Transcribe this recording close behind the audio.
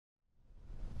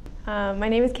My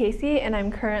name is Casey, and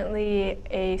I'm currently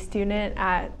a student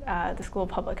at the School of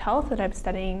Public Health, and I'm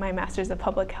studying my Master's of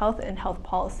Public Health and Health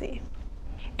Policy.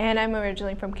 And I'm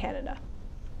originally from Canada.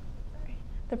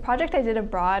 The project I did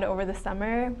abroad over the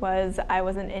summer was I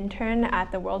was an intern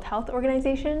at the World Health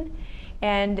Organization,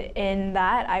 and in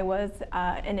that I was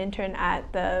an intern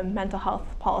at the Mental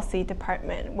Health Policy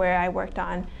Department, where I worked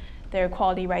on their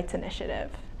Quality Rights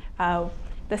Initiative.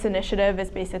 This initiative is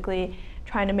basically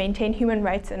trying to maintain human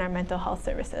rights in our mental health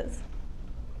services.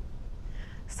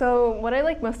 So what I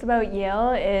like most about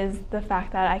Yale is the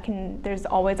fact that there's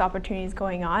always opportunities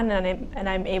going on, and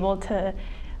I'm able to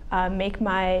make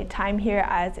my time here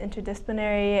as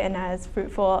interdisciplinary and as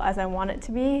fruitful as I want it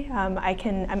to be.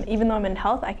 Even though I'm in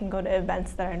health, I can go to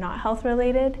events that are not health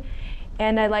related.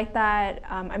 And I like that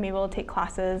I'm able to take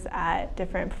classes at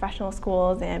different professional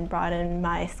schools and broaden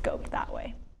my scope that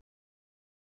way.